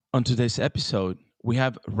On today's episode, we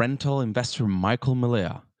have rental investor Michael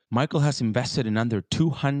Millea. Michael has invested in under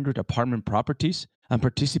 200 apartment properties and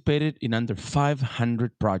participated in under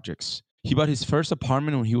 500 projects. He bought his first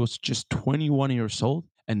apartment when he was just 21 years old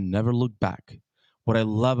and never looked back. What I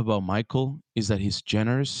love about Michael is that he's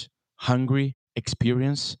generous, hungry,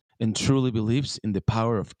 experienced, and truly believes in the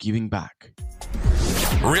power of giving back.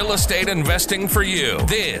 Real estate investing for you.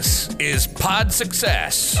 This is Pod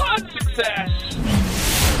Success. Pod Success.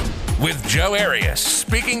 With Joe Arias,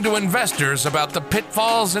 speaking to investors about the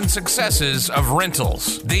pitfalls and successes of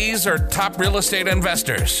rentals. These are top real estate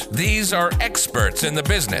investors. These are experts in the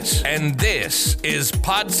business. And this is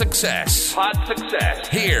Pod Success. Pod Success.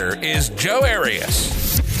 Here is Joe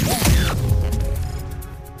Arias.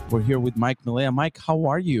 We're here with Mike Millea. Mike, how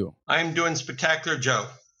are you? I'm doing spectacular, Joe.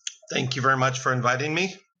 Thank you very much for inviting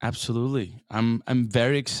me. Absolutely. I'm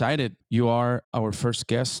very excited. You are our first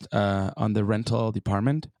guest on the rental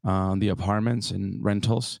department, on the apartments and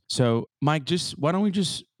rentals. So, Mike, why don't we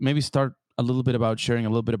just maybe start a little bit about sharing a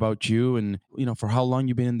little bit about you and, for how long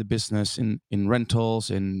you've been in the business in rentals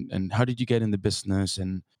and how did you get in the business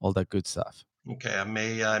and all that good stuff? Okay, I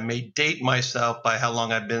may date myself by how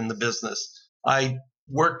long I've been in the business. I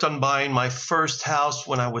worked on buying my first house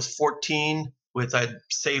when I was 14. I'd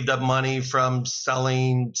saved up money from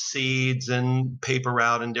selling seeds and paper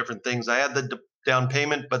route and different things. I had the down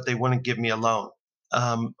payment, but they wouldn't give me a loan.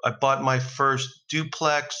 I bought my first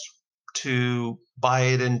duplex to buy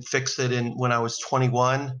it and fix it when I was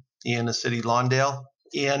 21 in the city, Lawndale.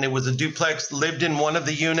 And it was a duplex, lived in one of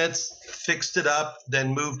the units, fixed it up,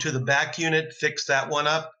 then moved to the back unit, fixed that one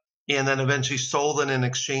up, and then eventually sold it and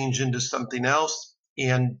exchanged into something else.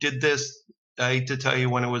 And did this, I hate to tell you,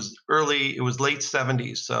 when it was late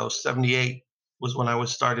 70s. So 78 was when I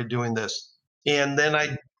started doing this. And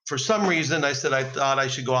then for some reason, I said I thought I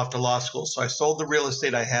should go off to law school. So I sold the real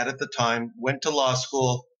estate I had at the time, went to law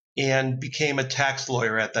school, and became a tax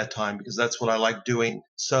lawyer at that time because that's what I like doing.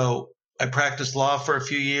 So I practiced law for a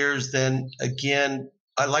few years. Then again,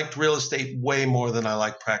 I liked real estate way more than I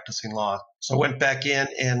liked practicing law. So I went back in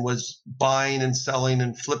and was buying and selling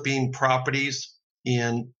and flipping properties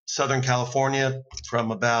in Southern California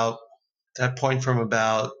from about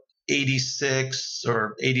 86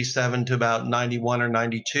 or 87 to about 91 or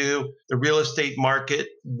 92. The real estate market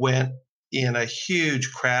went in a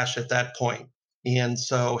huge crash at that point. And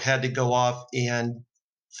so had to go off and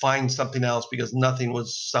find something else because nothing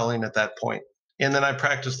was selling at that point. And then I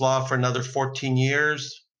practiced law for another 14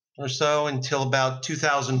 years or so until about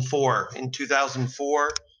 2004. In 2004,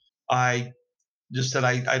 I just said,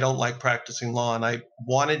 I don't like practicing law. And I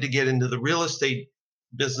wanted to get into the real estate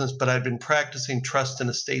business, but I'd been practicing trust and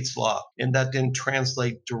estates law, and that didn't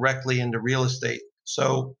translate directly into real estate.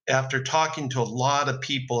 So after talking to a lot of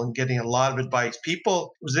people and getting a lot of advice, it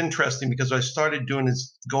was interesting because I started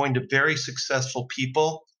going to very successful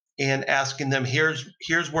people and asking them, here's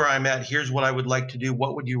where I'm at. Here's what I would like to do.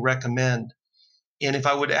 What would you recommend? And if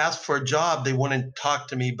I would ask for a job, they wouldn't talk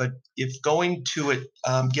to me. But if going to it,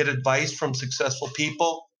 get advice from successful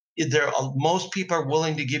people, most people are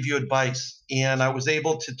willing to give you advice. And I was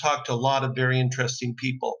able to talk to a lot of very interesting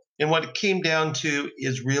people. And what it came down to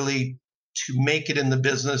is really to make it in the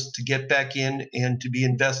business, to get back in and to be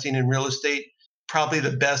investing in real estate. Probably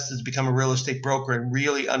the best is become a real estate broker and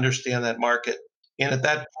really understand that market. And at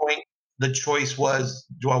that point, the choice was,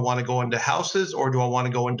 do I want to go into houses or do I want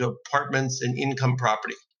to go into apartments and income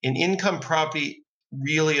property? And income property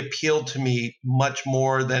really appealed to me much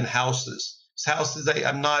more than houses. Houses,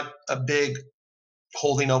 I'm not a big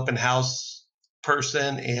holding open house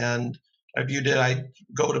person, and I viewed it, I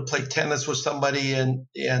go to play tennis with somebody and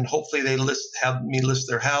hopefully they have me list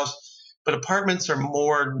their house. But apartments are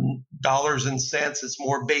more dollars and cents. It's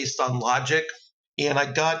more based on logic. And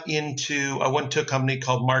I went to a company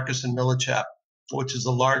called Marcus and Millea, which is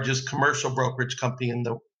the largest commercial brokerage company in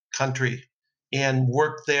the country, and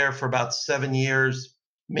worked there for about 7 years,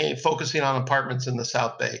 focusing on apartments in the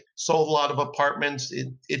South Bay. Sold a lot of apartments.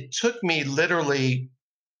 It took me literally,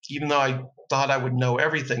 even though I thought I would know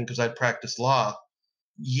everything because I practiced law,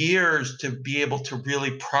 years to be able to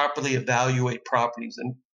really properly evaluate properties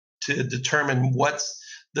and to determine what's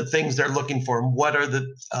the things they're looking for and what are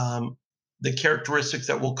the characteristics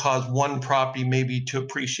that will cause one property maybe to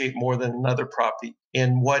appreciate more than another property,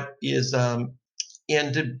 and what is and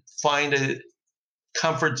to find a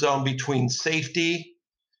comfort zone between safety,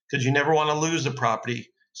 because you never want to lose a property.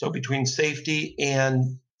 So between safety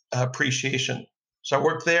and appreciation. So I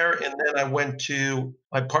worked there, and then I went to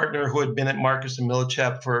my partner who had been at Marcus and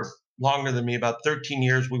Millea for longer than me, about 13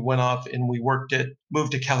 years. We went off and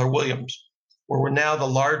moved to Keller Williams, where we're now the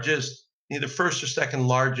largest either first or second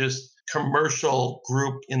largest commercial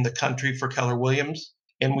group in the country for Keller Williams.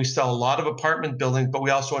 And we sell a lot of apartment buildings, but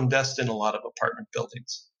we also invest in a lot of apartment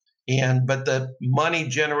buildings. But the money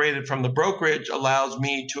generated from the brokerage allows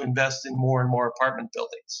me to invest in more and more apartment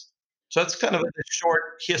buildings. So that's kind of a short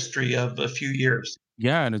history of a few years.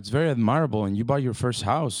 Yeah, and it's very admirable. And you bought your first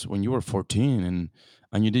house when you were 14,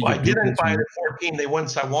 and you did Well, your I didn't business buy it when at 14. They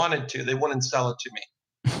once I wanted to, they wouldn't sell it to me.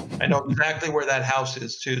 I know exactly where that house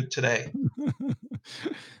is to today.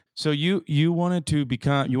 So you wanted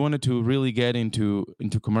to really get into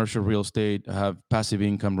commercial real estate, have passive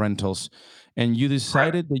income rentals, and you Correct.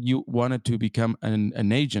 decided that you wanted to become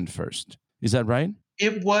an agent first. Is that right?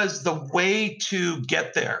 It was the way to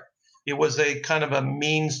get there. It was a kind of a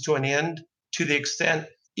means to an end, to the extent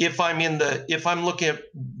if I'm looking at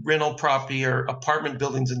rental property or apartment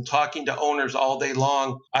buildings and talking to owners all day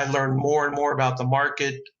long, I learn more and more about the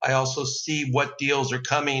market. I also see what deals are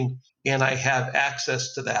coming and I have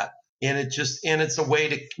access to that. And it's a way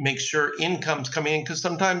to make sure income's coming in, because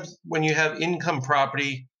sometimes when you have income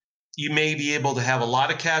property, you may be able to have a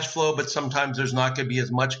lot of cash flow, but sometimes there's not going to be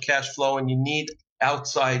as much cash flow and you need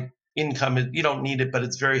outside income. You don't need it, but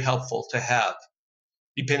it's very helpful to have,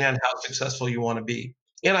 depending on how successful you want to be.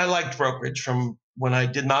 And I liked brokerage from when I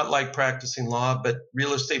did not like practicing law, but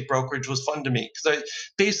real estate brokerage was fun to me because I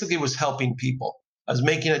basically was helping people. I was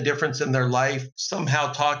making a difference in their life,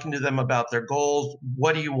 somehow talking to them about their goals.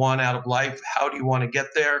 What do you want out of life? How do you want to get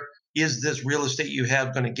there? Is this real estate you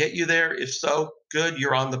have going to get you there? If so, good,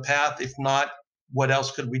 you're on the path. If not, what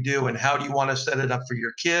else could we do? And how do you want to set it up for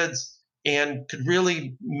your kids? And could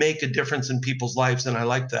really make a difference in people's lives. And I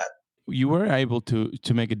like that. You were able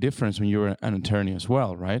to make a difference when you were an attorney as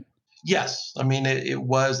well, right? Yes. I mean, it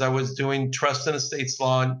was, I was doing trust and estates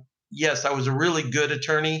law. And yes, I was a really good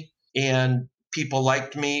attorney and people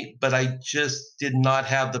liked me, but I just did not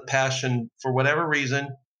have the passion for whatever reason.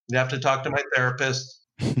 You have to talk to my therapist.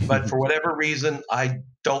 But for whatever reason, I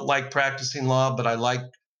don't like practicing law, but I like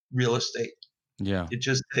real estate. Yeah.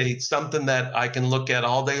 It's something that I can look at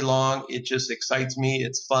all day long. It just excites me.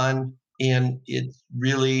 It's fun. And it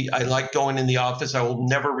really, I like going in the office. I will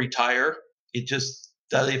never retire. It just,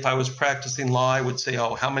 if I was practicing law, I would say,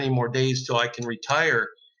 oh, how many more days till I can retire?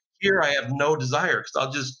 Here, I have no desire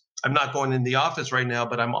because I'm not going in the office right now,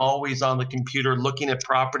 but I'm always on the computer looking at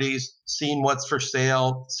properties, seeing what's for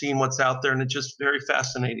sale, seeing what's out there. And it's just very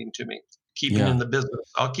fascinating to me, keeping Yeah. in the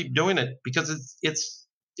business. I'll keep doing it because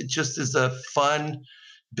it just is a fun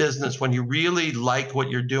business. When you really like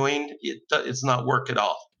what you're doing, it's not work at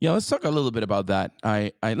all. Yeah, let's talk a little bit about that.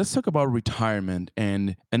 I let's talk about retirement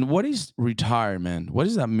and what is retirement? What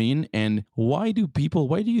does that mean? And why do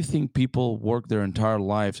you think people work their entire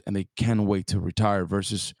lives and they can't wait to retire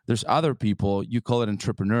versus there's other people, you call it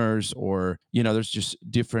entrepreneurs, or there's just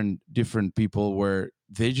different people where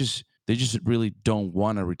they just really don't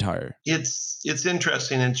want to retire. It's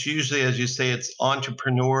interesting. It's usually, as you say, it's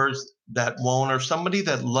entrepreneurs that won't, or somebody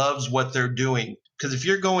that loves what they're doing. Because if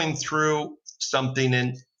you're going through something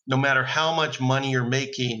and no matter how much money you're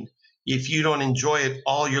making, if you don't enjoy it,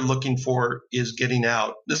 all you're looking for is getting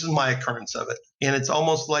out. This is my occurrence of it. And it's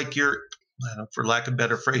almost like I don't know, for lack of a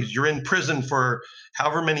better phrase, you're in prison for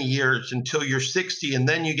however many years until you're 60, and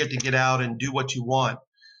then you get out and do what you want.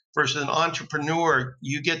 Versus an entrepreneur,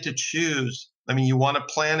 you get to choose. I mean, you want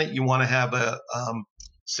to plan it, you want to have a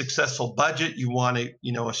successful budget, you want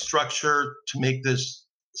a structure to make this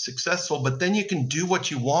successful, but then you can do what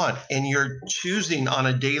you want and you're choosing on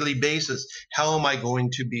a daily basis, how am I going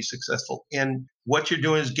to be successful? And what you're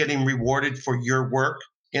doing is getting rewarded for your work.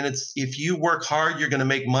 And it's, if you work hard, you're going to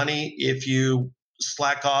make money. If you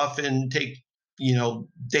slack off and take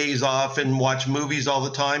days off and watch movies all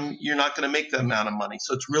the time, you're not going to make that amount of money.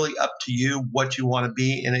 So it's really up to you what you want to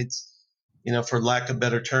be. And it's, for lack of a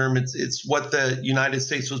better term, it's what the United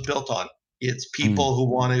States was built on. It's Mm. people who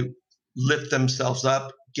want to lift themselves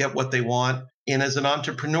up, get what they want. And as an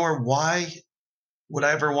entrepreneur, why would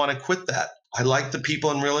I ever want to quit that? I like the people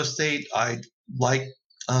in real estate. I like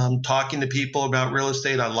talking to people about real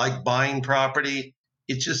estate. I like buying property.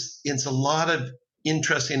 It's a lot of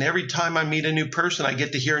interesting. Every time I meet a new person, I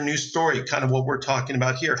get to hear a new story, kind of what we're talking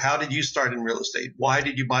about here. How did you start in real estate? Why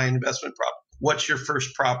did you buy an investment property? What's your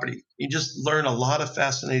first property? You just learn a lot of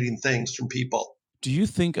fascinating things from people. Do you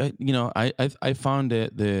think I found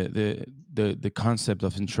the concept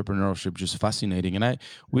of entrepreneurship just fascinating, and I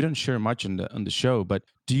we don't share much on the show, but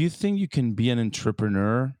do you think you can be an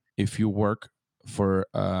entrepreneur if you work for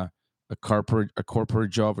a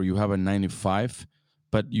corporate job or you have a 9 to 5,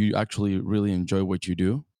 but you actually really enjoy what you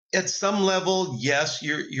do? At some level, yes,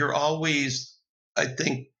 you're always, I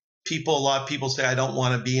think, a lot of people say, I don't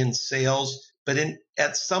want to be in sales. But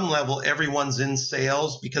at some level, everyone's in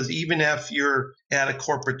sales, because even if you're at a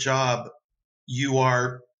corporate job, you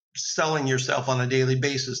are selling yourself on a daily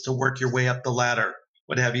basis to work your way up the ladder,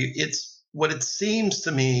 what have you. It's what it seems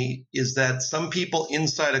to me is that some people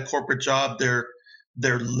inside a corporate job, they're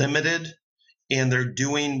limited and they're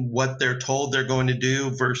doing what they're told they're going to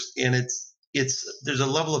do, versus, and it's there's a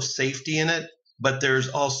level of safety in it, but there's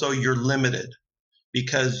also, you're limited,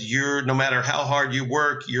 because you're, no matter how hard you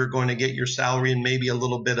work, you're going to get your salary and maybe a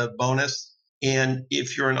little bit of bonus. And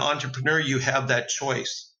if you're an entrepreneur, you have that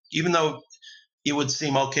choice. Even though it would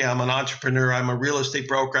seem, okay, I'm an entrepreneur, I'm a real estate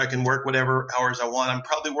broker, I can work whatever hours I want. I'm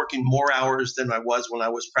probably working more hours than I was when I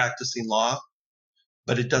was practicing law,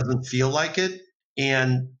 but it doesn't feel like it.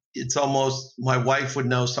 And it's almost, my wife would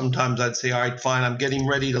know, sometimes I'd say, all right, fine, I'm getting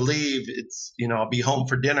ready to leave. It's, I'll be home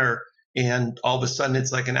for dinner. And all of a sudden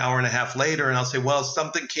it's like an hour and a half later. And I'll say, well,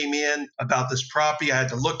 something came in about this property. I had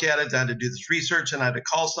to look at it. I had to do this research and I had to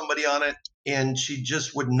call somebody on it. And she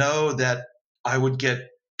just would know that I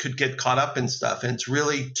could get caught up in stuff. And it's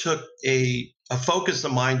really took a focus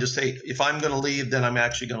of mine to say, if I'm going to leave, then I'm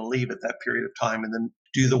actually going to leave at that period of time and then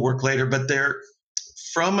do the work later. But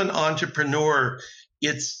from an entrepreneur,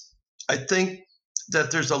 I think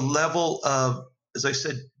that there's a level of, as I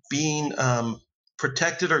said, being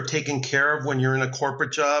protected or taken care of when you're in a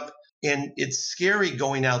corporate job. And it's scary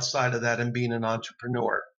going outside of that and being an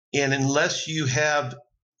entrepreneur. And unless you have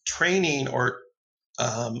training or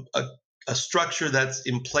a structure that's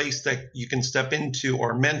in place that you can step into,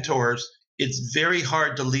 or mentors, it's very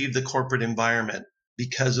hard to leave the corporate environment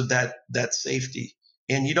because of that safety.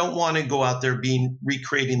 And you don't want to go out there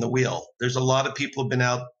recreating the wheel. There's a lot of people who've been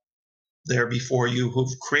out there before you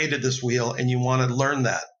who've created this wheel, and you want to learn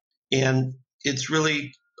that. And it's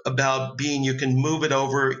really about you can move it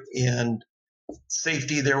over. And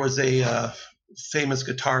safety, there was a famous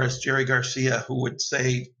guitarist, Jerry Garcia, who would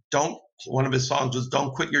say, one of his songs was,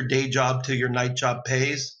 don't quit your day job till your night job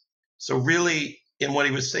pays. So really, and what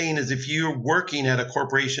he was saying is, if you're working at a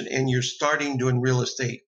corporation and you're starting doing real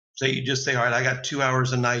estate, so you just say, all right, I got 2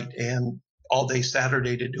 hours a night and all day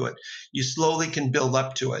Saturday to do it. You slowly can build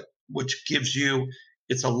up to it, which gives you,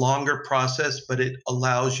 it's a longer process, but it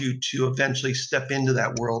allows you to eventually step into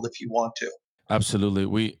that world if you want to.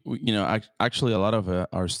 Absolutely. Actually, a lot of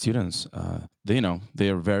our students, they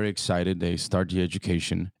are very excited. They start the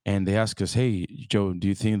education and they ask us, "Hey, Joe, do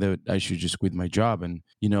you think that I should just quit my job?" And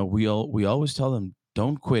we always tell them,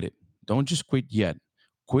 "Don't quit it. Don't just quit yet.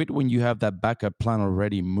 Quit when you have that backup plan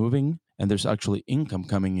already moving and there's actually income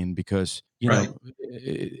coming in, because Right.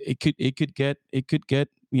 it could get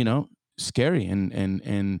scary,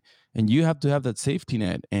 and you have to have that safety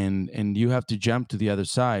net, and you have to jump to the other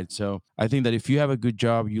side. So I think that if you have a good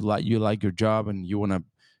job, you like your job, and you want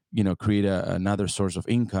to create another source of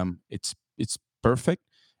income, it's perfect.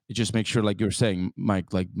 It just make sure, like you're saying,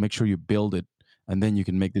 Mike, like make sure you build it, and then you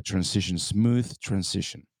can make the transition smooth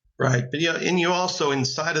transition. Right. But and you also,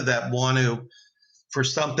 inside of that, want to, for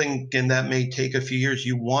something, and that may take a few years,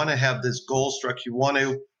 you want to have this goal structure. You want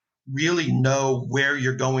to really know where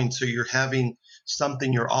you're going. So you're having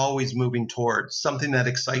something you're always moving towards, something that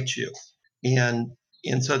excites you. And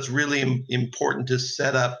so it's really important to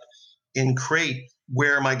set up and create,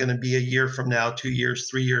 where am I going to be a year from now, 2 years,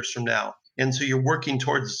 3 years from now? And so you're working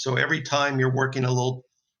towards it. So every time you're working a little,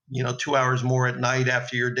 2 hours more at night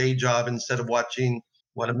after your day job, instead of watching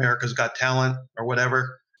what America's Got Talent or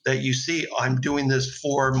whatever, that you see, I'm doing this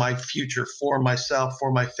for my future, for myself,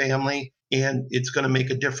 for my family, and it's going to make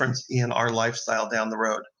a difference in our lifestyle down the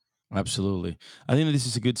road. Absolutely. I think that this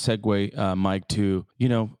is a good segue, Mike, to,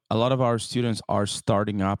 a lot of our students are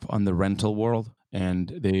starting up on the rental world, and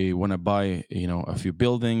they want to buy, a few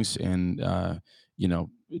buildings and, you know,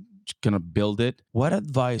 kind of build it. What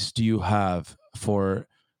advice do you have for,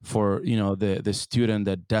 the student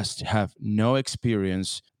that does have no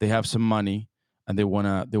experience, they have some money, and they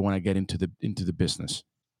want to get into the business?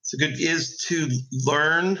 So good is to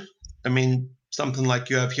learn. I mean, something like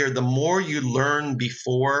you have here, the more you learn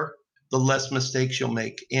before, the less mistakes you'll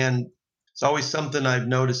make. And it's always something I've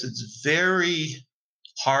noticed. It's very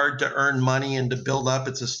hard to earn money and to build up.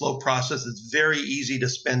 It's a slow process. It's very easy to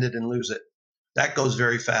spend it and lose it. That goes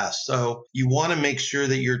very fast. So you want to make sure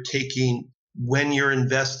that you're taking, when you're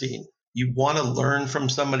investing, you want to learn from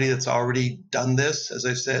somebody that's already done this. As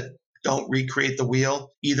I said, don't recreate the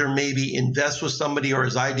wheel. Either maybe invest with somebody, or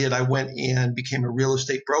as I did, I went and became a real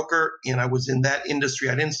estate broker, and I was in that industry.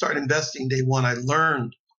 I didn't start investing day one. I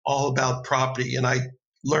learned all about property, and I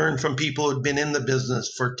learned from people who'd been in the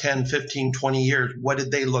business for 10, 15, 20 years. What did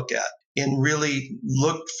they look at? and really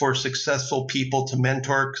look for successful people to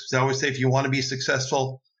mentor. Because I always say, if you want to be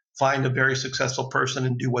successful, find a very successful person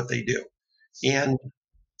and do what they do, and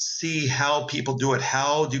see how people do it.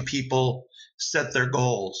 How do people set their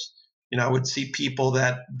goals? I would see people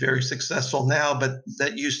that very successful now, but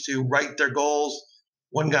that used to write their goals.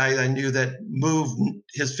 One guy I knew that moved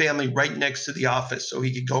his family right next to the office so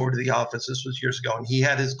he could go over to the office. This was years ago. And he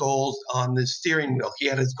had his goals on the steering wheel. He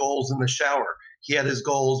had his goals in the shower. He had his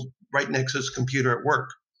goals right next to his computer at work.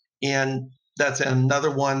 And that's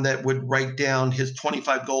another one that would write down his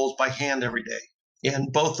 25 goals by hand every day.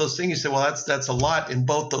 And both those things, you say, well, that's a lot. And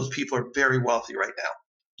both those people are very wealthy right now.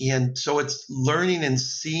 And so it's learning and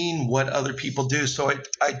seeing what other people do. So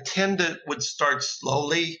I tend to would start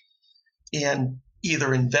slowly and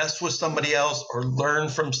either invest with somebody else or learn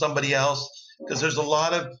from somebody else, because there's a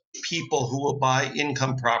lot of people who will buy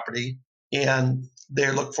income property and they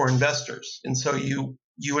look for investors. And so you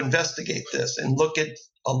investigate this and look at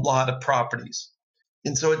a lot of properties.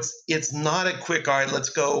 And so it's not a quick, all right, let's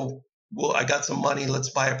go. Well, I got some money, let's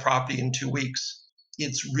buy a property in 2 weeks.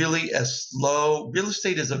 It's really as slow. Real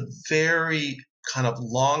estate is a very kind of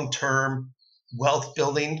long-term wealth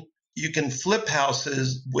building. You can flip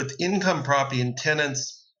houses with income property and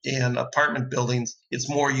tenants and apartment buildings. It's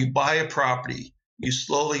more, you buy a property, you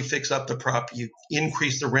slowly fix up the property, you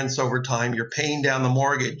increase the rents over time, you're paying down the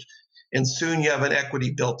mortgage, and soon you have an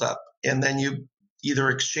equity built up. And then you either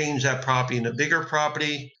exchange that property in a bigger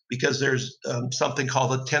property, because there's something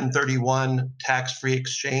called a 1031 tax-free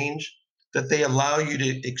exchange, that they allow you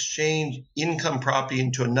to exchange income property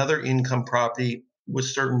into another income property with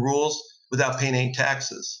certain rules without paying any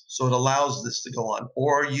taxes. So it allows this to go on.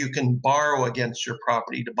 Or you can borrow against your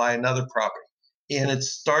property to buy another property. And it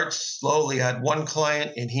starts slowly. I had one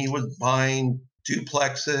client and he was buying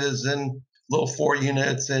duplexes and little 4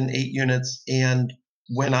 units and 8 units. And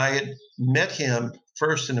when I had met him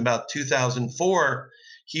first in about 2004,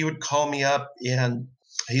 he would call me up and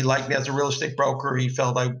he liked me as a real estate broker. He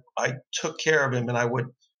felt I took care of him, and I would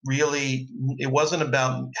really, it wasn't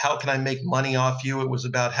about how can I make money off you. It was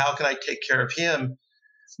about how can I take care of him,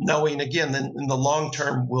 knowing again, then in the long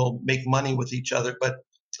term, we'll make money with each other. But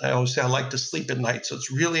I always say I like to sleep at night. So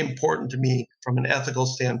it's really important to me from an ethical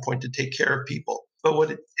standpoint to take care of people.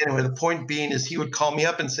 But anyway, the point being is he would call me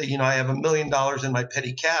up and say, I have $1 million in my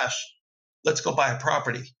petty cash. Let's go buy a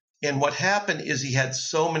property. And what happened is he had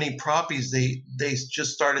so many properties, they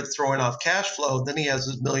just started throwing off cash flow. Then he has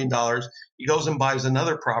his $1 million. He goes and buys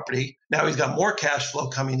another property. Now he's got more cash flow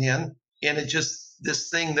coming in. And it's just this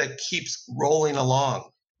thing that keeps rolling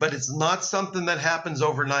along. But it's not something that happens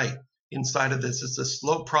overnight inside of this. It's a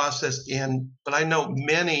slow process. But I know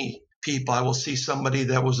many people, I will see somebody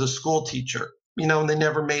that was a school teacher, and they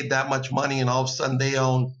never made that much money. And all of a sudden they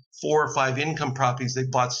own 4 or 5 income properties they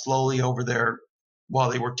bought slowly over there while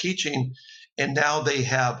they were teaching. And now they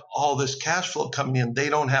have all this cash flow coming in. They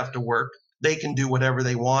don't have to work. They can do whatever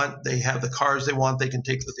they want. They have the cars they want. They can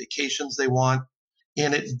take the vacations they want.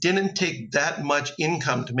 And it didn't take that much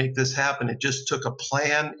income to make this happen. It just took a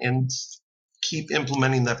plan and keep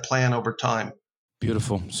implementing that plan over time.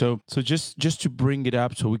 Beautiful. So just to bring it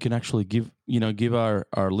up so we can actually give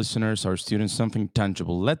our listeners, our students something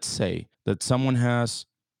tangible. Let's say that someone has,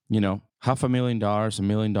 $500,000, $1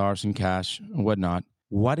 million in cash and whatnot.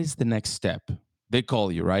 What is the next step? They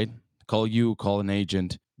call you, right? Call you, call an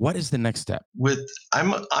agent. What is the next step?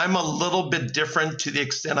 I'm a little bit different to the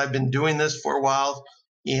extent I've been doing this for a while.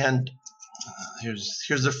 And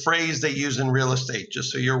here's a phrase they use in real estate,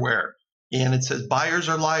 just so you're aware. And it says, buyers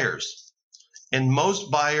are liars. And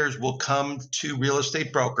most buyers will come to real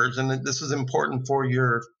estate brokers. And this is important for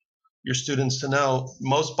your students to know.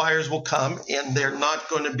 Most buyers will come and they're not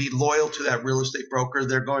going to be loyal to that real estate broker.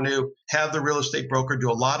 They're going to have the real estate broker do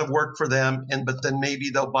a lot of work for them, but then maybe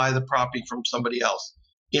they'll buy the property from somebody else.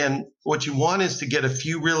 And what you want is to get a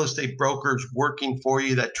few real estate brokers working for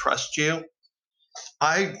you that trust you.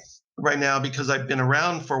 Right now, because I've been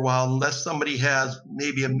around for a while, unless somebody has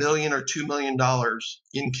maybe $1 million or $2 million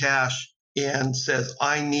in cash and says,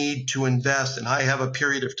 I need to invest and I have a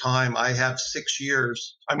period of time, I have 6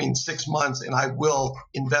 months, and I will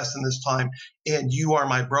invest in this time, and you are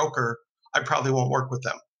my broker, I probably won't work with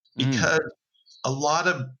them. Because a lot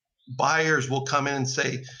of buyers will come in and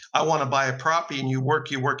say, I want to buy a property, and you work,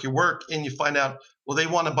 and you find out, well, they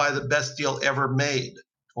want to buy the best deal ever made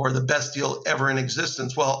or the best deal ever in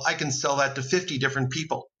existence. Well, I can sell that to 50 different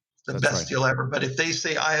people. That's best right. Deal ever. But if they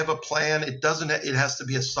say, I have a plan, it has to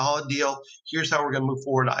be a solid deal. Here's how we're going to move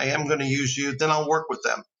forward. I am going to use you. Then I'll work with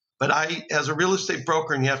them. But as a real estate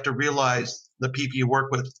broker, and you have to realize the people you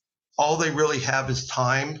work with, all they really have is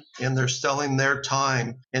time, and they're selling their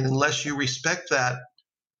time. And unless you respect that,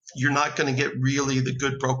 you're not going to get really the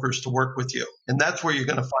good brokers to work with you. And that's where you're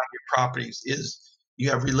going to find your properties is you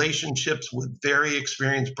have relationships with very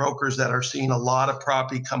experienced brokers that are seeing a lot of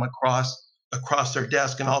property come across their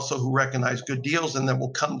desk, and also who recognize good deals and that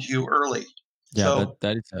will come to you early. Yeah, So,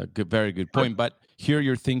 that is a very good point. But here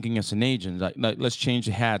you're thinking as an agent, like let's change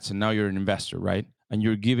the hats, and now you're an investor, right? And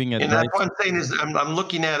you're giving and that's advice. what I'm saying is I'm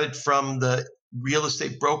looking at it from the real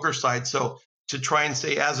estate broker side. So to try and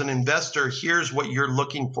say, as an investor, here's what you're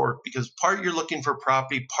looking for, because part you're looking for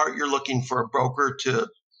property, part you're looking for a broker to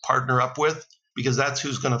partner up with, because that's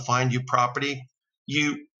who's going to find you property.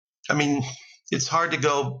 I mean, it's hard to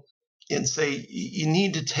go and say you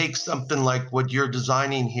need to take something like what you're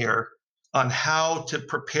designing here on how to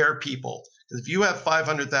prepare people. Because if you have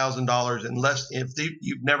 $500,000 and less,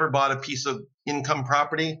 you've never bought a piece of income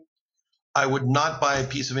property, I would not buy a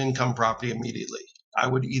piece of income property immediately. I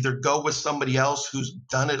would either go with somebody else who's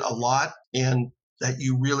done it a lot and that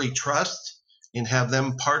you really trust, and have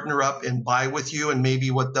them partner up and buy with you. And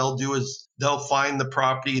maybe what they'll do is they'll find the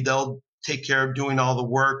property, they'll take care of doing all the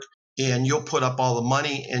work, and you'll put up all the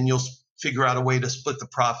money and you'll figure out a way to split the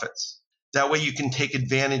profits. That way you can take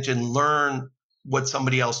advantage and learn what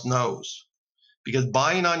somebody else knows. Because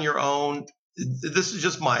buying on your own, this is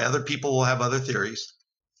just other people will have other theories,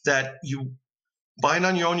 that you buying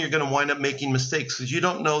on your own, you're going to wind up making mistakes because you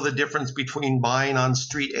don't know the difference between buying on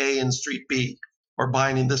street A and street B, or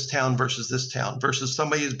buying in this town versus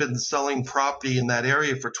somebody who's been selling property in that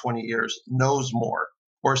area for 20 years, knows more.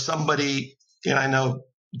 Or somebody, and I know,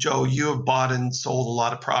 Joe, you have bought and sold a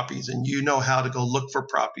lot of properties and you know how to go look for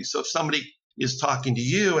properties. So if somebody is talking to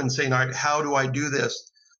you and saying, all right, how do I do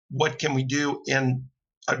this? What can we do? And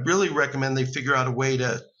I'd really recommend they figure out a way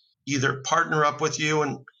to either partner up with you,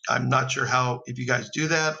 and I'm not sure if you guys do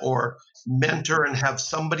that, or mentor and have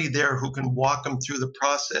somebody there who can walk them through the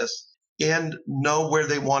process and know where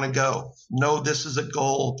they want to go. Know this is a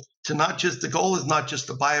goal the goal is not just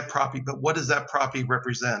to buy a property, but what does that property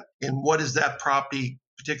represent? And what is that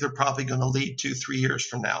particular property going to lead to 3 years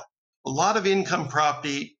from now? A lot of income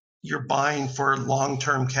property, you're buying for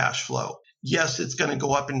long-term cash flow. Yes, it's going to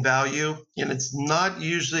go up in value, and it's not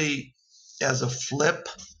usually as a flip,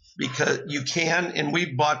 because you can, and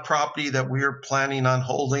we bought property that we were planning on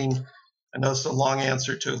holding. I know it's a long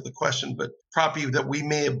answer to the question, but property that we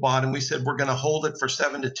may have bought and we said we're going to hold it for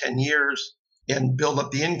 7 to 10 years and build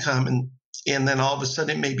up the income, and then all of a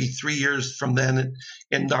sudden it may be 3 years from then,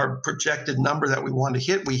 and our projected number that we want to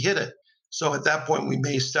hit, we hit it. So at that point we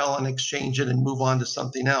may sell and exchange it and move on to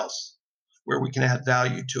something else where we can add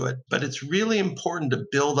value to it. But it's really important to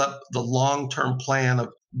build up the long-term plan of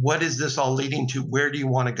what is this all leading to? Where do you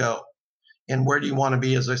want to go? And where do you want to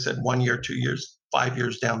be, as I said, 1 year, 2 years, 5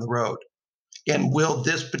 years down the road? And will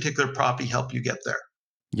this particular property help you get there?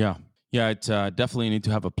 Yeah. Yeah, it's definitely need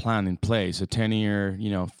to have a plan in place, a 10-year,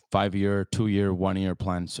 5-year, 2-year, 1-year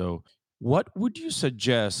plan. So what would you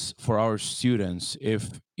suggest for our students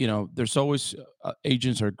if, there's always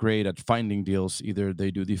agents are great at finding deals. Either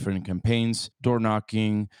they do different campaigns, door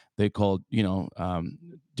knocking, they call,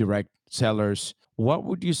 direct sellers. What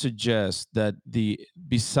would you suggest that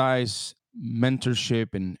besides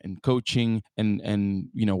mentorship and coaching and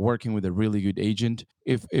working with a really good agent,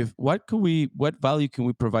 if what value can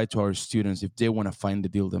we provide to our students if they want to find the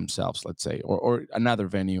deal themselves, let's say, or another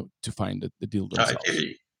venue to find the deal themselves?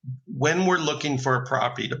 When we're looking for a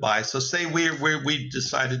property to buy, so say we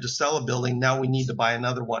decided to sell a building, now we need to buy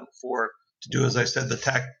another one to do, as I said, the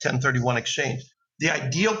 1031 exchange. The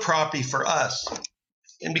ideal property for us,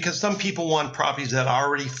 and because some people want properties that are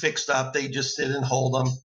already fixed up, they just sit and hold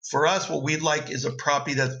them. For us, what we'd like is a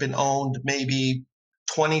property that's been owned maybe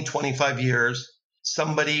 20, 25 years.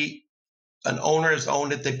 An owner has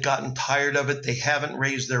owned it, they've gotten tired of it, they haven't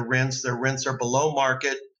raised their rents are below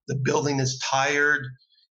market, the building is tired,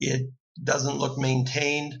 it doesn't look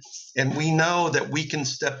maintained, and we know that we can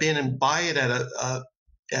step in and buy it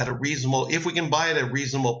at a reasonable, if we can buy it at a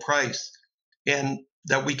reasonable price, and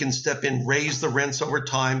that we can step in, raise the rents over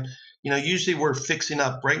time. Usually we're fixing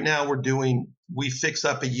up. Right now we fix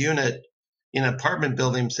up a unit in an apartment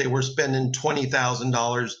building, say we're spending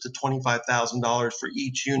 $20,000 to $25,000 for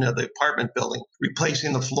each unit of the apartment building,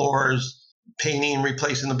 replacing the floors, painting,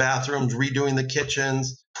 replacing the bathrooms, redoing the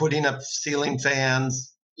kitchens, putting up ceiling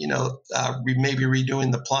fans, maybe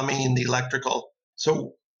redoing the plumbing and the electrical.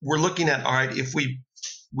 So we're looking at, all right, if we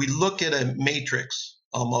look at a matrix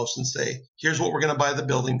almost and say, here's what we're going to buy the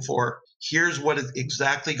building for. Here's what it's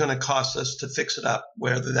exactly going to cost us to fix it up,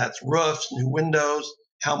 whether that's roofs, new windows,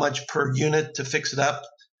 how much per unit to fix it up.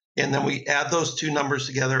 And then we add those two numbers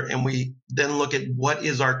together and we then look at what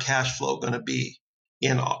is our cash flow going to be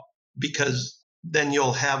because then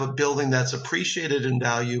you'll have a building that's appreciated in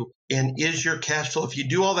value. And is your cash flow, if you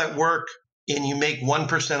do all that work and you make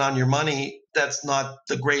 1% on your money, that's not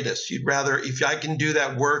the greatest. You'd rather, if I can do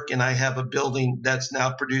that work and I have a building that's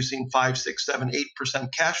now producing 5, 6, 7,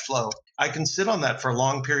 8% cash flow, I can sit on that for a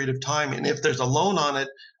long period of time. And if there's a loan on it,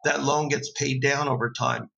 that loan gets paid down over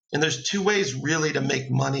time. And there's two ways really to make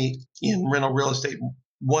money in rental real estate.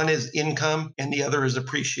 One is income and the other is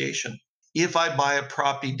appreciation. If I buy a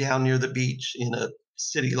property down near the beach in a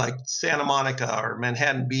city like Santa Monica or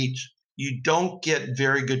Manhattan Beach, you don't get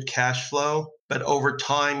very good cash flow, but over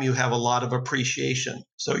time you have a lot of appreciation.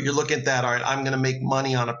 So you're looking at that, all right, I'm going to make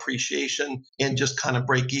money on appreciation and just kind of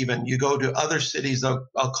break even. You go to other cities, I'll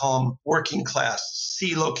call them working class,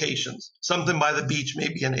 C locations. Something by the beach may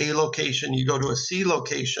be an A location. You go to a C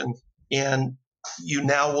location and you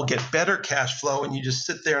now will get better cash flow, and you just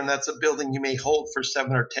sit there, and that's a building you may hold for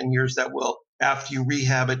 7 or 10 years that will, after you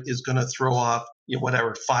rehab it, is going to throw off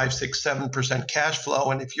whatever 5, 6, 7% cash flow.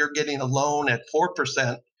 And if you're getting a loan at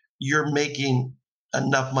 4%, you're making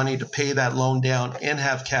enough money to pay that loan down and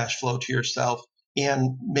have cash flow to yourself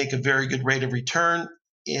and make a very good rate of return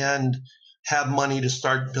and have money to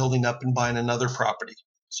start building up and buying another property.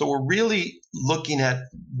 So we're really looking at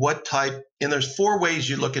what type, and there's 4 ways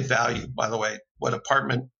you look at value, by the way, what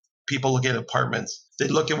apartment people look at apartments. They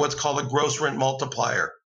look at what's called a gross rent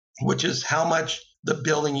multiplier, which is how much the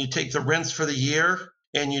building, you take the rents for the year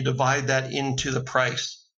and you divide that into the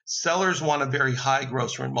price. Sellers want a very high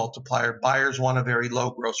gross rent multiplier. Buyers want a very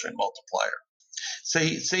low gross rent multiplier.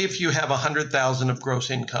 Say if you have 100,000 of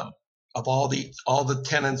gross income of all the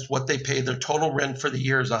tenants, what they pay, their total rent for the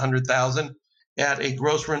year is 100,000. At a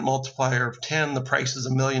gross rent multiplier of 10, the price is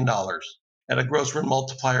 $1 million. At a gross rent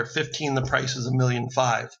multiplier of 15, the price is $1.5 million.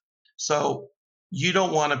 So you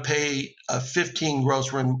don't want to pay a 15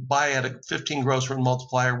 gross rent, buy at a 15 gross rent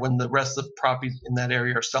multiplier when the rest of the properties in that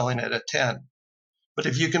area are selling at a 10. But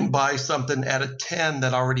if you can buy something at a 10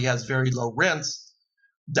 that already has very low rents,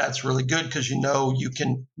 that's really good because you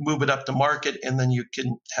can move it up to market and then you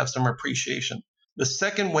can have some appreciation. The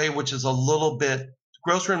second way, which is a little bit,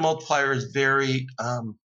 gross rent multiplier is very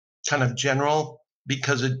kind of general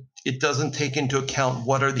because it doesn't take into account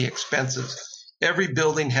what are the expenses. Every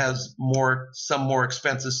building has some more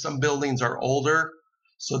expenses. Some buildings are older,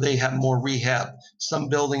 so they have more rehab. Some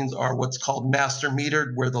buildings are what's called master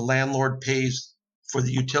metered, where the landlord pays for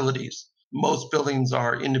the utilities. Most buildings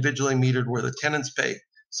are individually metered, where the tenants pay.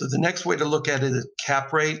 So the next way to look at it is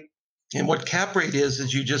cap rate. And what cap rate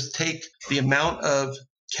is you just take the amount of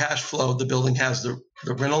cash flow the building has, the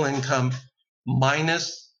rental income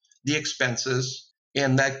minus the expenses,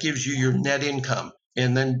 and that gives you your net income.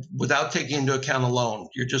 And then without taking into account a loan,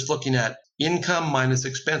 you're just looking at income minus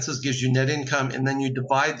expenses gives you net income, and then you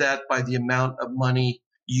divide that by the amount of money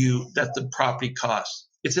that the property costs.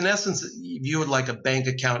 It's in essence, you would like a bank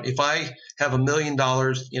account. If I have $1 million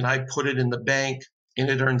and I put it in the bank and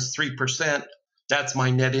it earns 3%, that's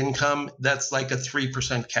my net income. That's like a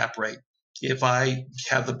 3% cap rate. If I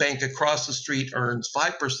have the bank across the street earns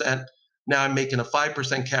 5%, now I'm making a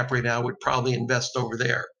 5% cap rate. Now I would probably invest over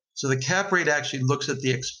there. So the cap rate actually looks at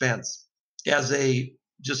the expense.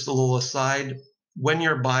 Just a little aside, when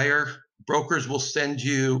you're a buyer, brokers will send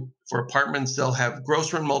you for apartments, they'll have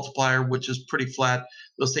gross rent multiplier, which is pretty flat.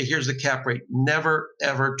 They'll say, here's the cap rate. Never,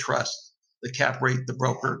 ever trust the cap rate the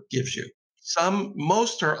broker gives you.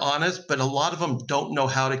 Most are honest, but a lot of them don't know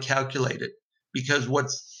how to calculate it, because what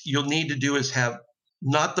you'll need to do is have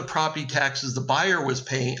not the property taxes the buyer was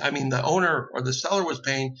paying, the owner or the seller was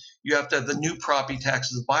paying, you have to have the new property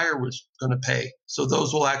taxes the buyer was going to pay. So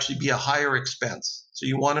those will actually be a higher expense. So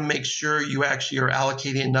you want to make sure you actually are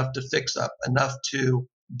allocating enough to fix up, enough to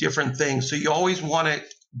different things. So you always want to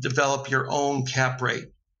develop your own cap rate.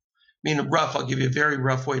 I'll give you a very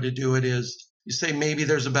rough way to do it is you say maybe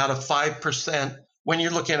there's about a 5%. When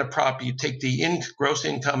you're looking at a property, you take the gross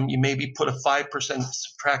income, you maybe put a 5%,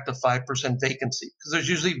 subtract a 5% vacancy, because there's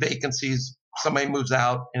usually vacancies. Somebody moves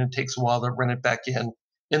out and it takes a while to rent it back in.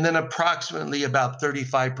 And then approximately about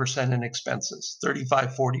 35% in expenses,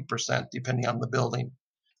 35, 40%, depending on the building.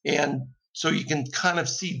 And so you can kind of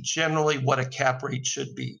see generally what a cap rate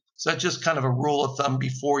should be. So that's just kind of a rule of thumb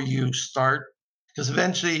before you start. Because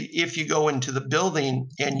eventually, if you go into the building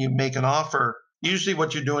and you make an offer, usually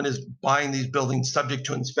what you're doing is buying these buildings subject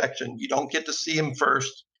to inspection. You don't get to see them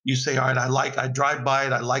first. You say, all right, I drive by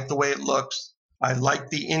it. I like the way it looks. I like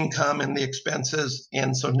the income and the expenses.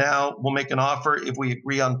 And so now we'll make an offer. If we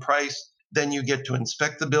agree on price, then you get to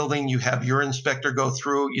inspect the building. You have your inspector go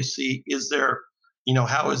through. You see, is there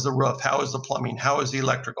How is the roof? How is the plumbing? How is the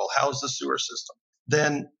electrical? How is the sewer system?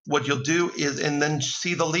 Then what you'll do is, and then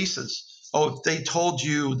see the leases. Oh, if they told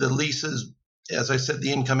you the leases, as I said,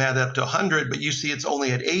 the income added up to 100, but you see it's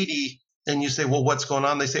only at 80, and you say, well, what's going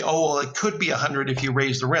on? They say, oh, well, it could be 100 if you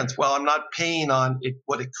raise the rents. Well, I'm not paying on it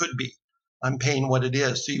what it could be. I'm paying what it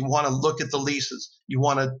is. So you want to look at the leases. You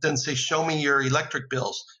want to then say, show me your electric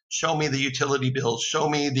bills, show me the utility bills, show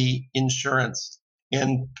me the insurance,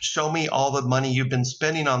 and show me all the money you've been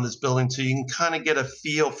spending on this building so you can kind of get a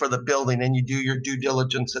feel for the building, and you do your due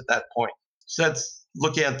diligence at that point. So that's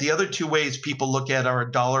look at the other two ways people look at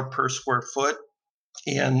are $1 per square foot.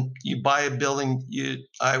 And you buy a building.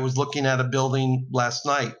 I was looking at a building last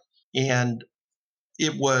night, and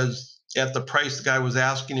it was at the price the guy was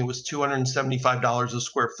asking. It was $275 a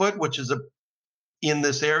square foot, which is in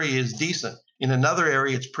this area is decent. In another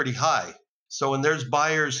area, it's pretty high. So when there's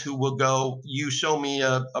buyers who will go, you show me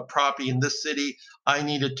a property in this city, I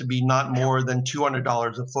need it to be not more than $200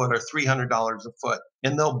 a foot or $300 a foot.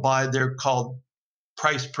 And they'll buy, they're called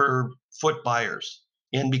price per foot buyers.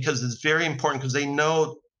 And because it's very important, because they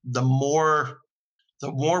know the more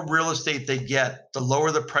real estate they get, the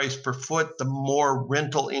lower the price per foot, the more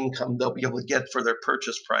rental income they'll be able to get for their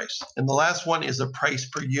purchase price. And the last one is a price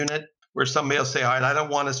per unit, where somebody will say, all right, I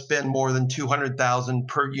don't want to spend more than $200,000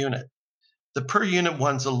 per unit. The per unit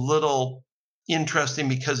one's a little interesting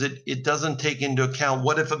because it doesn't take into account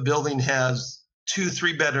what if a building has 2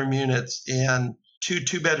 3-bedroom units and 2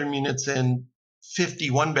 2-bedroom units and 50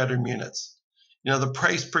 1-bedroom units. The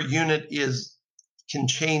price per unit can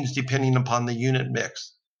change depending upon the unit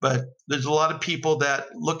mix. But there's a lot of people that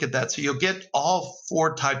look at that. So you'll get all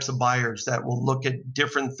 4 types of buyers that will look at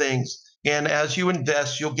different things. And as you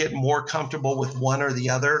invest, you'll get more comfortable with one or the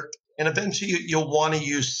other. And eventually you'll want to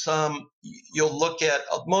use some. You'll look at,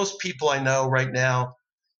 most people I know right now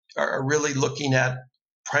are really looking at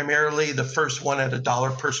primarily the first one at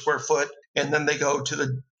 $1 per square foot. And then they go to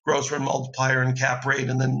the gross rent multiplier and cap rate,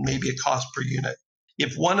 and then maybe a cost per unit.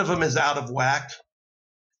 If one of them is out of whack,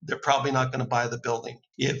 they're probably not going to buy the building.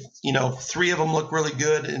 If 3 of them look really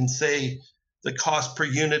good and say the cost per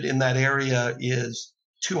unit in that area is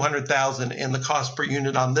 $200,000 and the cost per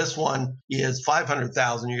unit on this one is $500,000,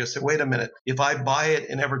 you're going to say, wait a minute, if I buy it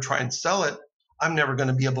and ever try and sell it, I'm never going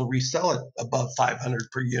to be able to resell it above $500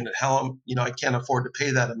 per unit. I can't afford to pay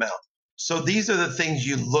that amount. So these are the things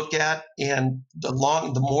you look at, and the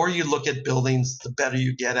more you look at buildings, the better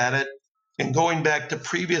you get at it. And going back to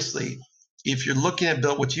previously, if you're looking at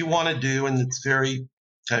what you want to do, and it's very,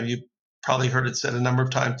 you've probably heard it said a number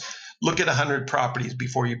of times, look at 100 properties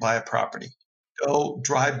before you buy a property. Go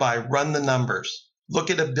drive by, run the numbers.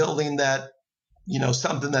 Look at a building that,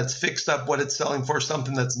 something that's fixed up what it's selling for,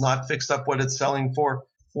 something that's not fixed up what it's selling for,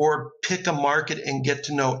 or pick a market and get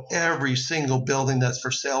to know every single building that's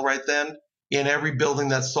for sale right then, and every building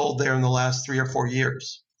that's sold there in the last 3 or 4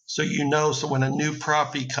 years. So so when a new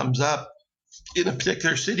property comes up in a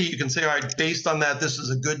particular city, you can say, all right, based on that, this is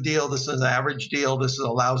a good deal, this is an average deal, this is a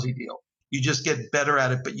lousy deal. You just get better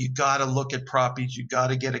at it, but you got to look at properties. You got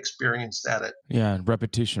to get experienced at it. Yeah,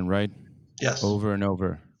 repetition, right? Yes. Over and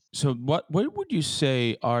over. So what would you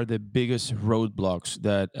say are the biggest roadblocks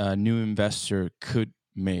that a new investor could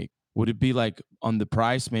make? Would it be like on the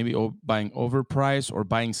price, maybe buying overpriced, or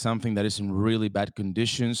buying something that is in really bad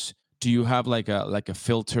conditions? Do you have like a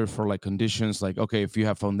filter for like conditions? Like, okay, if you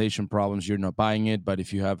have foundation problems, you're not buying it. But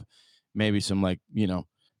if you have maybe some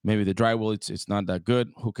maybe the drywall, it's not that good,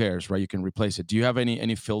 who cares, right? You can replace it. Do you have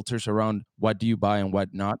any filters around what do you buy and what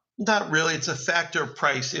not? Not really. It's a factor of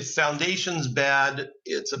price. If foundation's bad,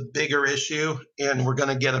 it's a bigger issue, and we're going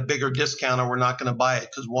to get a bigger discount, or we're not going to buy it,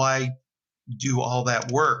 because why do all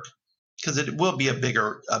that work? Because it will be a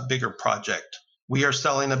bigger project. We are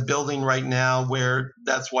selling a building right now where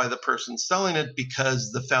that's why the person's selling it,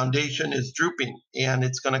 because the foundation is drooping, and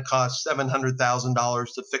it's going to cost $700,000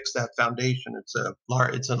 to fix that foundation. It's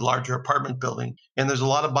a larger apartment building, and there's a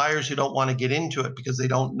lot of buyers who don't want to get into it because they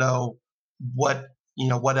don't know what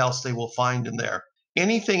else they will find in there.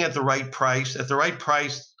 Anything at the right price. At the right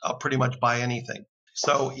price, I'll pretty much buy anything.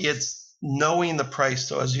 So it's knowing the price.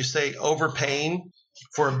 So as you say, overpaying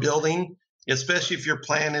for a building, especially if your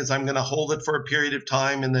plan is I'm going to hold it for a period of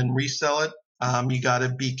time and then resell it, you got to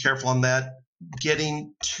be careful on that.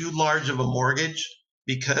 Getting too large of a mortgage,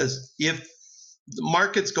 because if the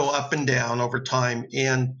markets go up and down over time,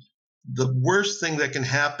 and the worst thing that can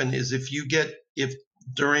happen is if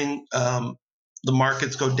during the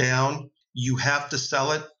markets go down, you have to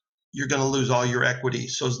sell it, you're going to lose all your equity.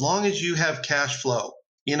 So as long as you have cash flow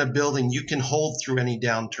in a building, you can hold through any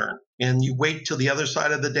downturn. And you wait till the other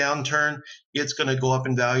side of the downturn, it's going to go up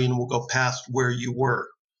in value and will go past where you were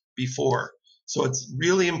before. So it's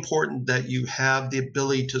really important that you have the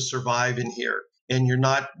ability to survive in here and you're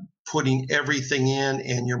not putting everything in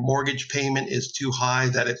and your mortgage payment is too high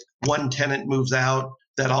that if one tenant moves out,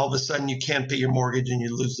 that all of a sudden you can't pay your mortgage and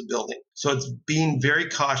you lose the building. So it's being very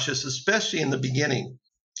cautious, especially in the beginning.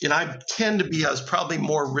 And I was probably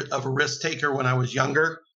more of a risk taker when I was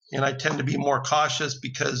younger. And I tend to be more cautious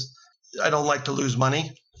because I don't like to lose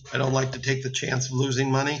money. I don't like to take the chance of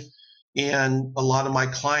losing money. And a lot of my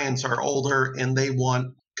clients are older and they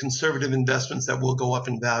want conservative investments that will go up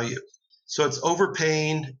in value. So it's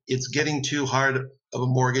overpaying, it's getting too hard of a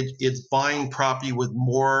mortgage, it's buying property with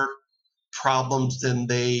more problems than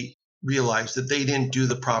they realize, that they didn't do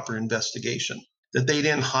the proper investigation, that they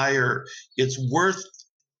didn't hire. It's worth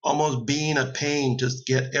almost being a pain to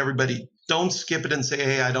get everybody. Don't skip it and say,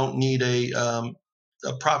 hey, I don't need a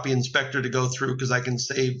property inspector to go through because I can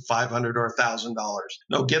save $500 or $1,000.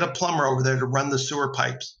 No, get a plumber over there to run the sewer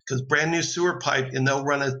pipes, because brand new sewer pipe, and they'll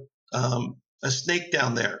run a snake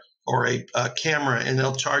down there or a camera, and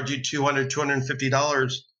they'll charge you $200,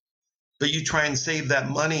 $250. But you try and save that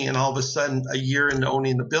money, and all of a sudden, a year into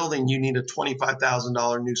owning the building, you need a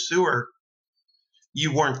 $25,000 new sewer.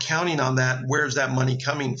 You weren't counting on that. Where's that money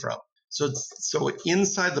coming from? So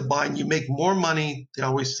inside the buying, you make more money, they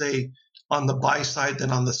always say, on the buy side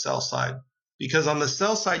than on the sell side. Because on the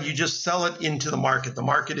sell side, you just sell it into the market. The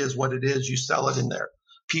market is what it is. You sell it in there.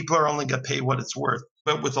 People are only going to pay what it's worth.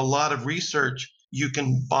 But with a lot of research, you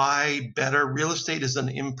can buy better. Real estate is an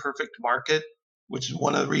imperfect market, which is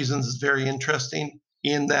one of the reasons it's very interesting,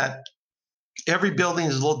 in that every building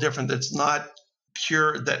is a little different. It's not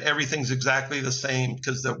pure that everything's exactly the same,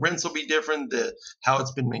 because the rents will be different, how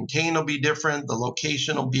it's been maintained will be different, the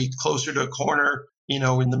location will be closer to a corner,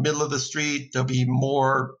 in the middle of the street. There'll be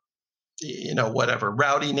more, whatever,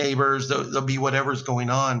 rowdy neighbors, there'll be whatever's going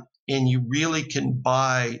on. And you really can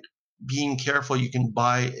buy, being careful, you can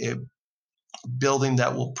buy a building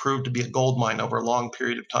that will prove to be a gold mine over a long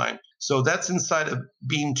period of time. So that's inside of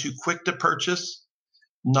being too quick to purchase,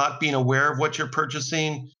 not being aware of what you're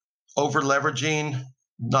purchasing, over leveraging,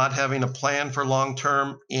 not having a plan for long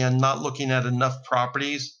term, and not looking at enough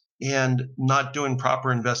properties, and not doing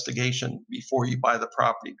proper investigation before you buy the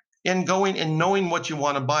property. And going and knowing what you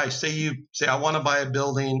want to buy. Say I want to buy a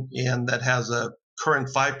building and that has a current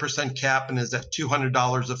 5% cap and is at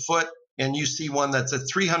 $200 a foot, and you see one that's at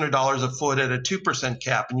 $300 a foot at a 2%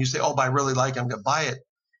 cap, and you say, oh, but I really like it, I'm going to buy it.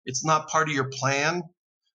 It's not part of your plan,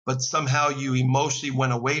 but somehow you emotionally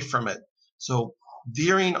went away from it. So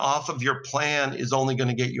veering off of your plan is only going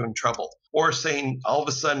to get you in trouble. Or saying all of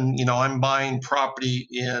a sudden, I'm buying property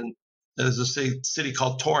in, there's a city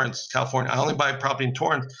called Torrance, California. I only buy property in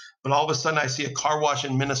Torrance, but all of a sudden I see a car wash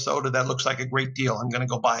in Minnesota that looks like a great deal. I'm going to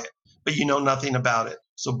go buy it, but you know nothing about it.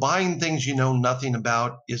 So buying things you know nothing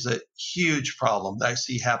about is a huge problem that I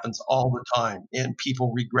see happens all the time, and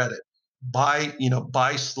people regret it.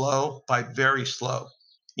 Buy slow, buy very slow.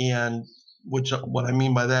 And what I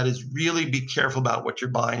mean by that is really be careful about what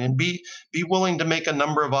you're buying, and be willing to make a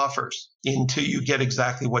number of offers until you get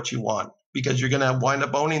exactly what you want, because you're going to wind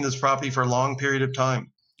up owning this property for a long period of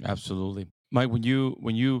time. Absolutely. Mike, when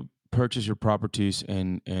you purchase your properties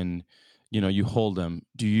and you hold them,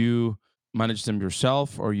 do you manage them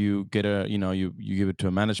yourself, or you get you give it to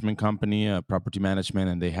a management company, a property management,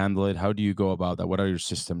 and they handle it? How do you go about that? What are your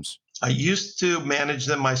systems? I used to manage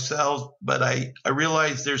them myself, but I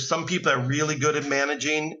realized there's some people that are really good at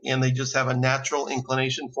managing and they just have a natural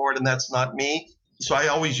inclination for it, and that's not me. So I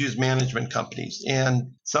always use management companies,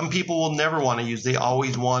 and some people will never want to use, they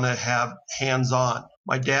always want to have hands-on.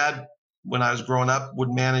 My dad, when I was growing up, would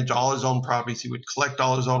manage all his own properties. He would collect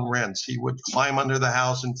all his own rents. He would climb under the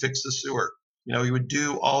house and fix the sewer. He would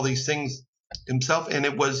do all these things himself, and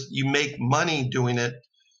you make money doing it.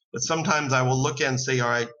 But sometimes I will look at and say, all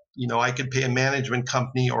right, I could pay a management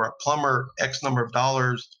company or a plumber X number of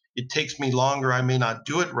dollars. It takes me longer. I may not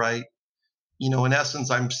do it right. In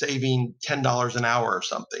essence, I'm saving $10 an hour or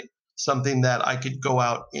something that I could go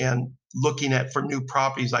out and looking at for new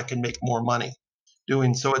properties, I can make more money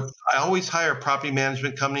doing. So I always hire a property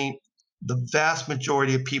management company. The vast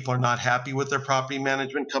majority of people are not happy with their property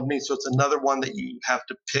management company. So it's another one that you have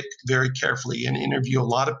to pick very carefully and interview a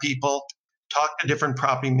lot of people. Talk to different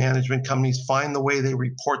property management companies, find the way they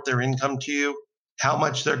report their income to you, how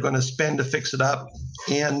much they're going to spend to fix it up,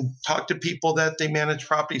 and talk to people that they manage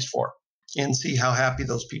properties for and see how happy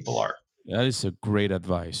those people are. That is a great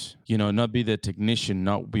advice. Not be the technician,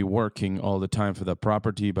 not be working all the time for the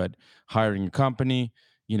property, but hiring a company,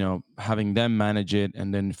 having them manage it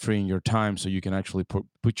and then freeing your time so you can actually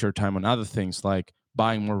put your time on other things like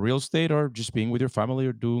buying more real estate or just being with your family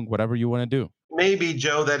or doing whatever you want to do. Maybe,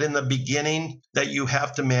 Joe, that in the beginning that you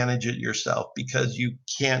have to manage it yourself because you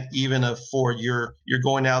can't even afford you're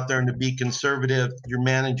going out there and to be conservative, you're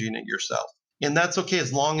managing it yourself. And that's okay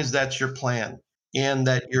as long as that's your plan and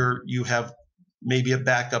that you have maybe a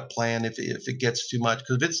backup plan if it gets too much.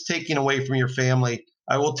 Because if it's taking away from your family,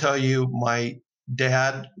 I will tell you, my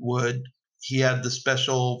dad would he had the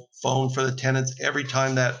special phone for the tenants. Every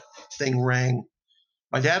time that thing rang,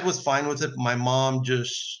 my dad was fine with it. But my mom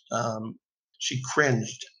just she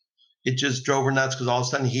cringed. It just drove her nuts because all of a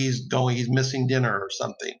sudden he's missing dinner or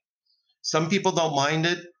something. Some people don't mind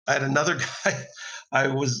it. I had another guy. I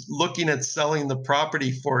was looking at selling the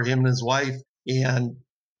property for him and his wife, and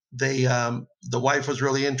the wife was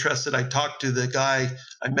really interested. I talked to the guy.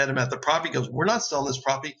 I met him at the property. He goes, "We're not selling this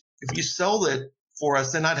property. If you sell it for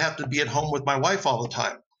us, then I'd have to be at home with my wife all the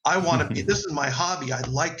time. I want to be. This is my hobby. I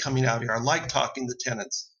like coming out here. I like talking to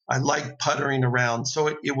tenants. I like puttering around." So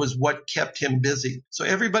it was what kept him busy. So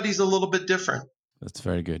everybody's a little bit different. That's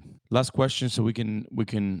very good. Last question, so we can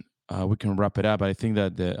wrap it up. I think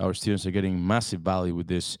that our students are getting massive value with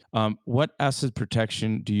this. What asset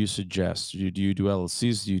protection do you suggest? Do you do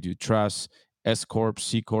LLCs? Do you do trusts, S corps,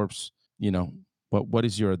 C corps? What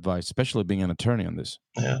is your advice, especially being an attorney on this?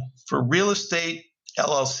 Yeah. For real estate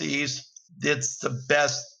LLCs, it's the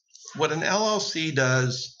best. What an LLC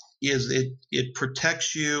does is it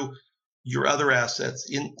protects your other assets.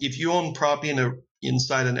 If you own property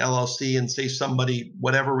inside an LLC and say somebody,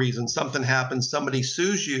 whatever reason, something happens, somebody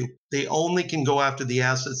sues you, they only can go after the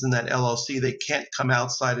assets in that LLC. They can't come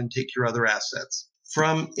outside and take your other assets.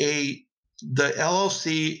 The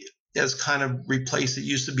LLC has kind of replaced, it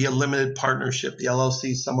used to be a limited partnership. The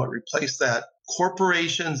LLC somewhat replaced that.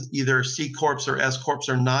 Corporations, either C corps or S corps,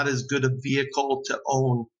 are not as good a vehicle to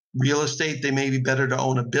own real estate. They may be better to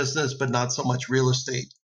own a business, but not so much real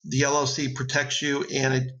estate. The LLC protects you,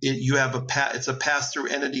 and it's a pass-through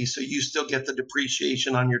entity, so you still get the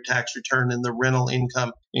depreciation on your tax return and the rental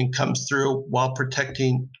income and comes through while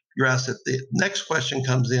protecting your asset. The next question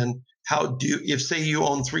comes in: if say you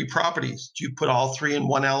own 3 properties, do you put all 3 in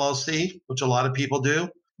one LLC, which a lot of people do?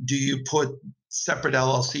 Do you put separate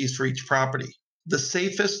LLCs for each property? The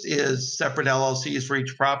safest is separate LLCs for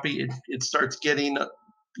each property. It starts getting a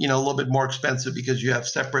little bit more expensive because you have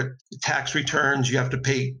separate tax returns. You have to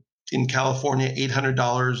pay in California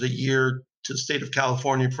 $800 a year to the state of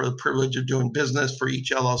California for the privilege of doing business for each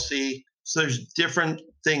LLC. So there's different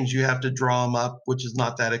things you have to draw them up, which is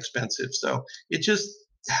not that expensive. So it's just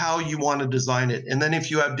how you want to design it. And then if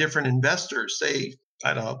you have different investors, say,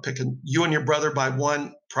 I don't know, you and your brother buy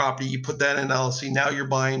one property, you put that in an LLC. Now you're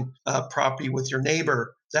buying a property with your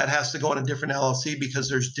neighbor. That has to go in a different LLC because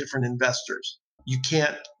there's different investors. You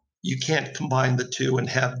can't combine the two and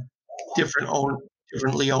have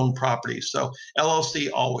differently owned properties. So LLC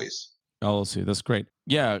always. LLC, that's great.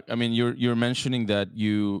 Yeah, I mean, you're mentioning that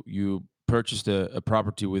you purchased a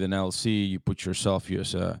property with an LLC. You put yourself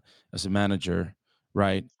as a manager,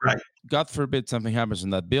 right? Right. God forbid something happens in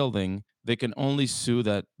that building, they can only sue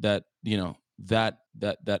that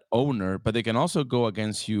owner, but they can also go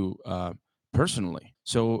against you personally.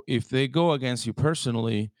 So if they go against you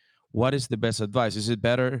personally, what is the best advice? Is it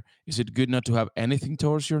better? Is it good not to have anything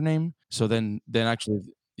towards your name? So then actually,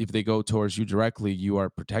 if they go towards you directly, you are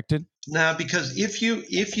protected. Now, because if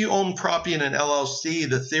you own property in an LLC,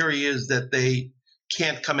 the theory is that they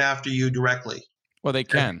can't come after you directly. Well, they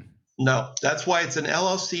can. No, that's why it's an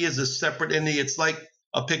LLC is a separate entity. It's like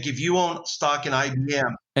if you own stock in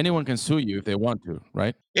IBM, anyone can sue you if they want to,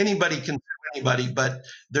 right? Anybody can sue anybody, but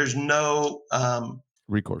there's no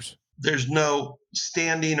recourse. There's no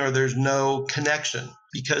standing or there's no connection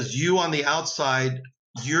because you on the outside,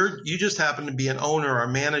 you just happen to be an owner or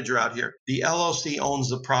a manager out here. The LLC owns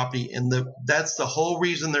the property, and that's the whole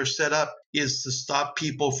reason they're set up is to stop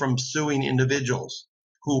people from suing individuals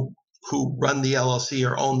who run the LLC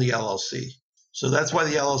or own the LLC. So that's why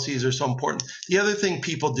the LLCs are so important. The other thing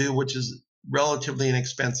people do, which is relatively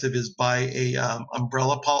inexpensive, is buy a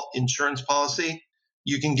umbrella insurance policy.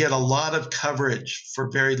 You can get a lot of coverage for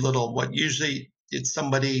very little. What usually it's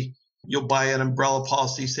you'll buy an umbrella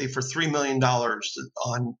policy, say for $3 million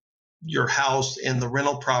on your house and the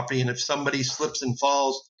rental property. And if somebody slips and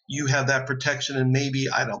falls, you have that protection. And maybe,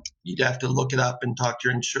 you'd have to look it up and talk to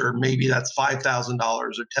your insurer. Maybe that's $5,000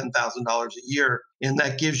 or $10,000 a year. And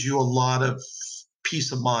that gives you a lot of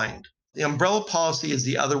peace of mind. The umbrella policy is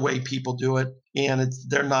the other way people do it, and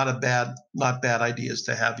they're not bad ideas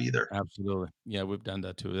to have either. Absolutely, yeah, we've done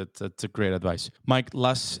that too. That's a great advice, Mike.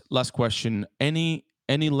 Last question. Any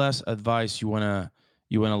any last advice you wanna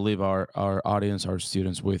leave our audience, our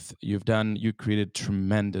students with? You created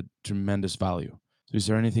tremendous value. So is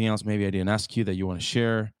there anything else maybe I didn't ask you that you want to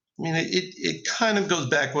share? I mean, it kind of goes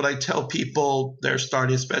back what I tell people they're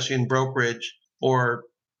starting, especially in brokerage or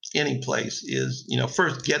any place, is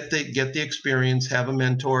first get the experience, have a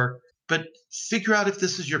mentor, but figure out if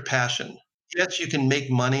this is your passion. Yes, you can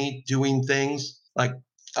make money doing things like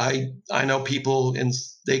I know people and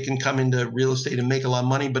they can come into real estate and make a lot of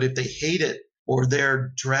money, but if they hate it or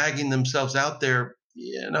they're dragging themselves out there,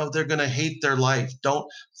 they're going to hate their life. Don't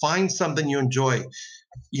find something you enjoy.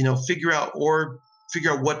 Figure out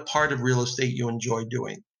what part of real estate you enjoy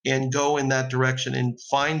doing and go in that direction and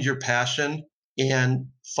find your passion and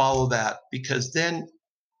follow that, because then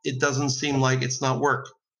it doesn't seem like it's not work.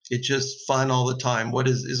 It's just fun all the time.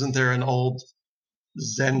 Isn't there an old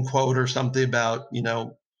Zen quote or something about,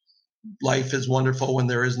 life is wonderful when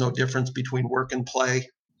there is no difference between work and play,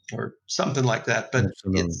 or something like that. But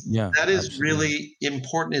Absolutely. Yeah, that is absolutely. really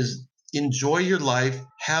important, is enjoy your life,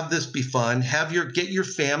 have this be fun, get your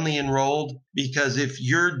family enrolled, because if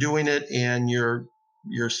you're doing it and your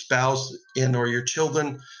spouse and or your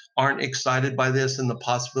children aren't excited by this and the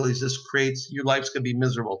possibilities this creates, your life's going to be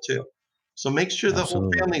miserable too. So make sure the whole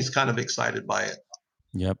Absolutely. family's kind of excited by it.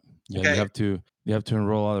 Yep. Yeah, Okay. you have to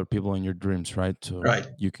enroll other people in your dreams, right? So Right.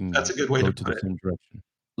 you That's can a good way go to to put the it. same direction.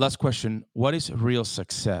 Last question. What is real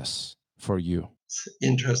success for you?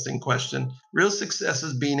 Interesting question. Real success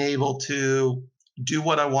is being able to do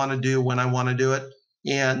what I want to do when I want to do it,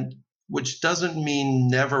 and which doesn't mean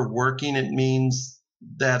never working. It means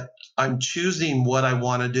that I'm choosing what I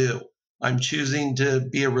want to do. I'm choosing to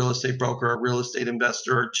be a real estate broker, a real estate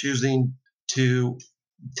investor, or choosing to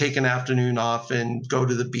take an afternoon off and go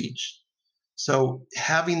to the beach. So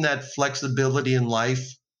having that flexibility in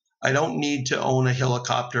life, I don't need to own a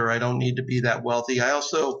helicopter. I don't need to be that wealthy. I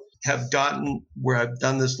also have gotten where I've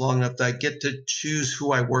done this long enough that I get to choose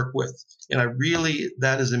who I work with. And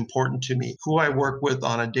that is important to me, who I work with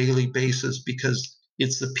on a daily basis, because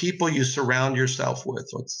it's the people you surround yourself with.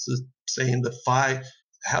 What's the saying?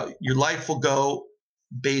 How your life will go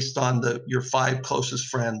based on your 5 closest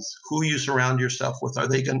friends. Who you surround yourself with. Are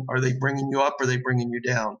they bringing you up? Or are they bringing you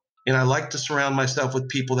down? And I like to surround myself with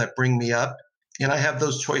people that bring me up. And I have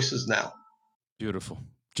those choices now. Beautiful.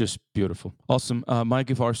 Just beautiful. Awesome.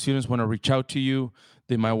 Mike, if our students want to reach out to you,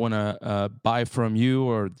 they might want to buy from you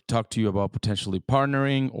or talk to you about potentially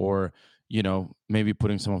partnering, or, maybe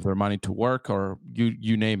putting some of their money to work, or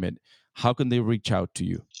you name it. How can they reach out to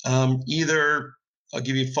you? Either I'll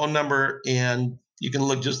give you a phone number, and you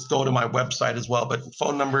can just go to my website as well. But the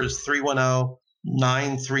phone number is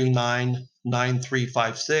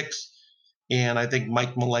 310-939-9356. And I think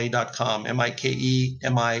MikeMillea.com,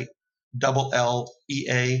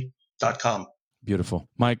 MikeMillea.com. Beautiful.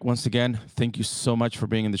 Mike, once again, thank you so much for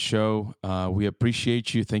being in the show. We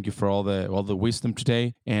appreciate you. Thank you for all the wisdom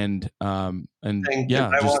today. And Thank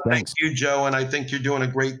thanks. you, Joe. And I think you're doing a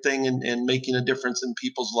great thing and making a difference in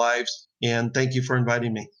people's lives. And thank you for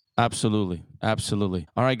inviting me. Absolutely. Absolutely.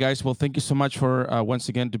 All right, guys. Well, thank you so much for once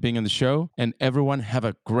again to being on the show. And everyone, have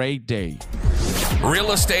a great day.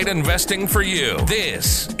 Real estate investing for you.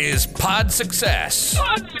 This is Pod Success.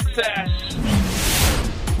 Pod Success.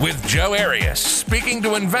 With Joe Arias, speaking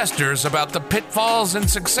to investors about the pitfalls and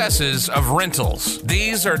successes of rentals.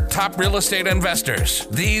 These are top real estate investors.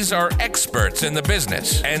 These are experts in the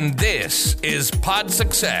business. And this is Pod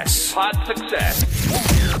Success. Pod Success.